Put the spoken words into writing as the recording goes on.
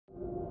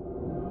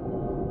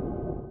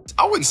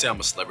I wouldn't say I'm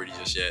a celebrity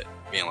just yet.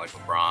 Being like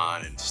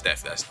LeBron and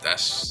Steph,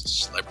 that's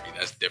celebrity,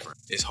 that's different.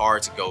 It's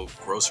hard to go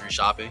grocery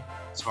shopping.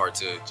 It's hard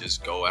to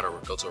just go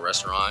to a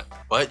restaurant,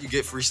 but you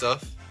get free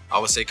stuff. I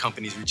would say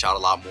companies reach out a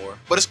lot more,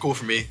 but it's cool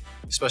for me,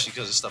 especially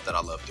because it's stuff that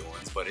I love doing.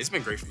 But it's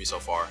been great for me so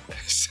far.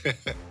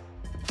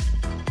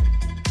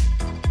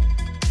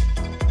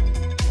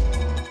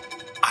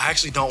 I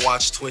actually don't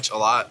watch Twitch a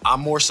lot. I'm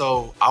more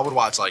so, I would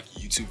watch like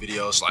YouTube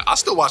videos. Like I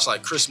still watch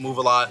like Chris Move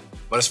a lot,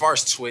 but as far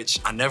as Twitch,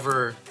 I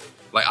never,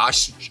 like I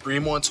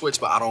stream on Twitch,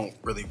 but I don't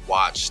really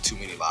watch too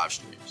many live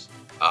streams.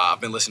 I've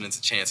been listening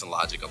to Chance and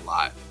Logic a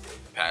lot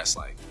past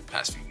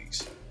few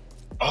weeks.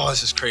 Oh,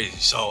 this is crazy.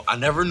 So I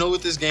never knew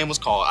what this game was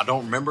called. I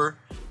don't remember,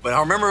 but I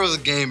remember it was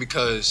a game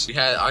because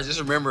I just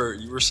remember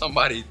you were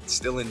somebody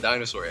stealing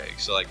dinosaur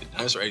eggs. So like the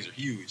dinosaur eggs are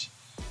huge.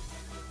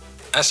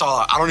 That's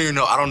all. I don't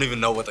even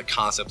know what the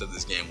concept of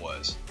this game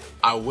was.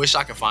 I wish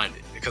I could find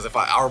it because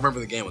I remember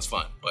the game was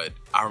fun, but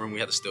I remember we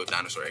had to steal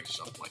dinosaur eggs or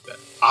something like that.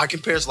 I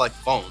compare it to like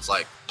phones,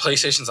 like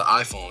PlayStation's an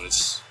iPhone.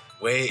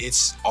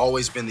 It's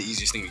always been the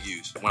easiest thing to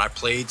use. When I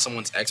played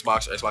someone's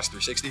Xbox or Xbox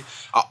 360,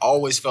 I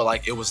always felt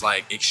like it was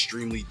like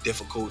extremely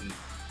difficult and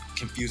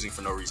confusing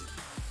for no reason.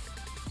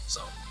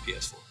 So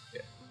PS4,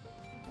 yeah.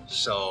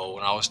 So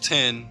when I was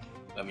 10,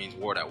 that means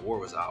War at War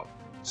was out.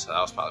 So that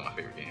was probably my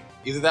favorite game.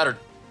 Either that or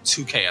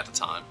 2K at the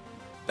time.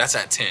 That's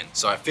at 10.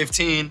 So at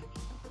 15,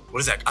 what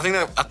is that? I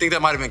think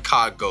that might have been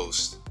COD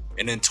Ghost.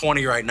 And then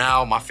 20 right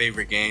now, my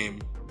favorite game,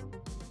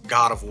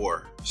 God of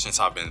War, since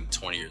I've been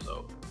 20 years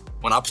old.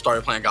 When I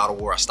started playing God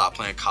of War, I stopped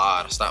playing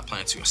COD, I stopped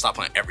playing 2, I stopped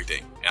playing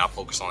everything. And I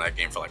focused on that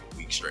game for like a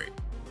week straight.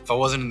 If I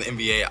wasn't in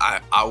the NBA,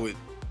 I would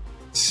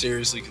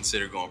seriously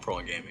consider going pro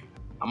in gaming.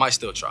 I might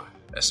still try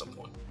at some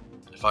point.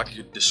 If I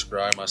could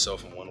describe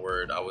myself in one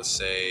word, I would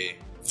say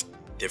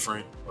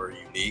different or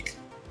unique.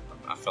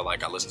 I feel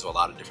like I listen to a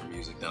lot of different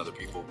music than other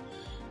people.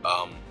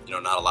 You know,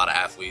 not a lot of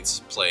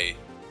athletes play,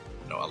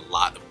 you know, a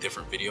lot of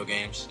different video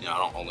games. You know, I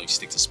don't only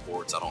stick to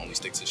sports. I don't only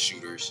stick to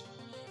shooters.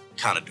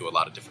 Kind of do a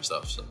lot of different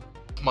stuff. So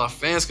my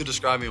fans could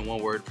describe me in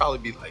one word, probably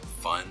be like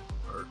fun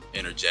or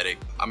energetic.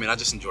 I mean, I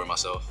just enjoy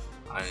myself.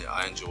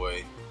 I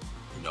enjoy,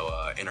 you know,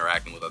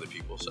 interacting with other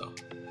people. So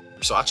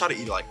I try to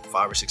eat like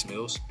 5 or 6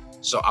 meals.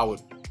 So I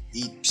would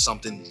eat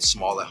something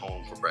small at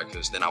home for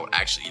breakfast. Then I would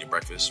actually eat a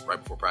breakfast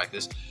right before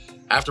practice.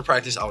 After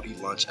practice, I would eat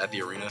lunch at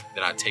the arena.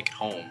 Then I'd take it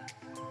home,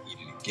 eat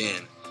it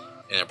again,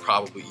 and then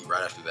probably eat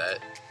right after that.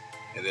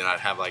 And then I'd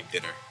have like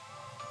dinner.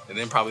 And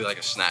then probably like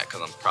a snack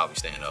because I'm probably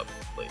staying up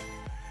late.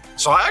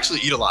 So I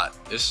actually eat a lot.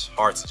 It's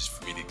hard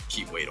for me to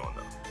keep weight on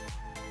though.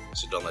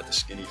 So don't let the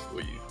skinny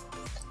fool you.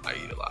 I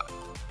eat a lot.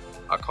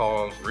 I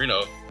call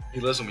Reno.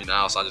 He lives with me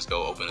now, so I just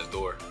go open his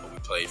door. We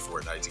play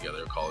Fortnite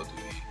together, Call of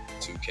Duty,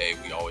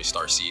 2K. We always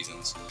start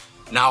seasons.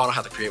 Now I don't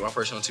have to create my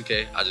person on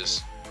 2K. I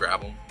just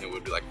grab them. It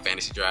would be like a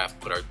fantasy draft,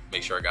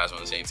 make sure our guys are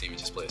on the same team and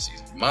just play a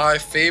season. My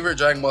favorite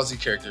Dragon Ball Z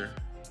character,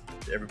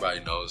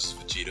 everybody knows,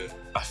 Vegeta.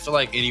 I feel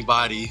like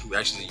anybody who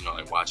actually, you know,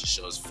 like watches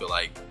shows feel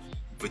like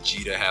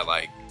Vegeta had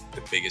like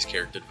the biggest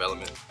character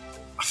development.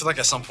 I feel like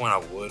at some point I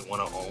would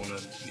want to own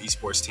an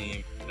esports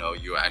team. You know,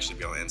 you'll actually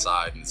be on the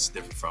inside and it's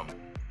different from,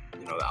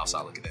 you know, the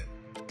outside looking in.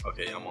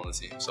 Okay, I'm on the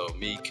team. So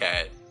me,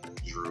 Kat,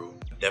 Drew,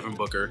 Devin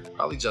Booker,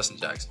 probably Justin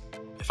Jackson.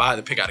 If I had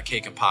to pick out a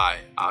cake and pie,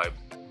 I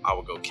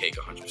would go cake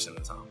 100% of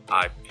the time.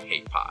 I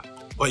hate pie.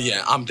 But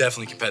yeah, I'm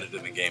definitely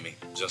competitive in gaming,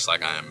 just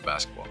like I am in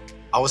basketball.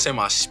 I would say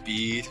my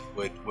speed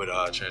would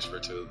transfer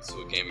to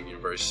a gaming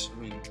universe. I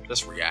mean,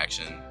 just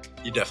reaction.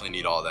 You definitely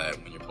need all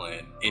that when you're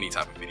playing any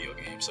type of video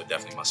game, so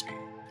definitely my speed.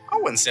 I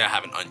wouldn't say I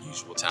have an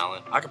unusual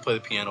talent. I can play the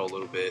piano a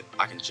little bit.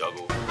 I can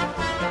juggle.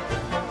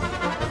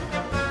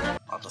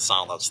 Not the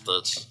sound like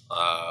Stitch.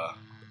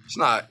 It's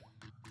not,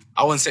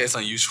 I wouldn't say it's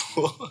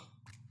unusual.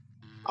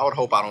 I would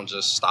hope I don't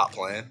just stop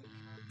playing.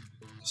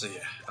 So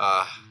yeah,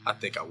 I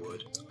think I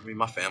would. I mean,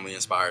 my family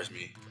inspires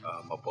me,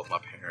 both my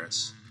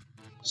parents.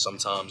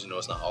 Sometimes, you know,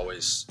 it's not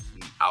always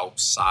an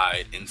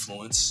outside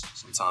influence.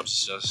 Sometimes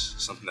it's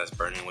just something that's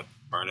burning,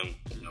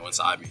 you know,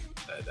 inside me.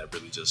 That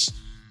really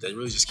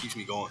just keeps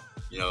me going.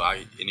 You know,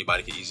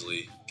 anybody could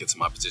easily get to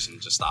my position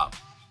and just stop.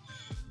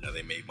 You know,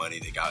 they made money,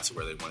 they got to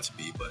where they wanted to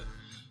be, but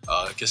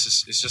I guess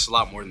it's just a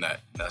lot more than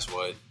that. That's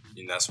what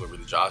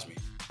really drives me.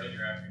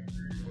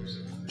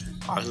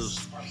 I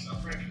just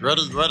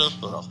ready.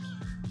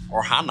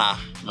 Ohana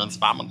means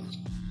family.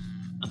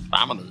 And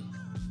family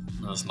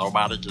means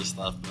nobody gets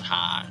left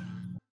behind.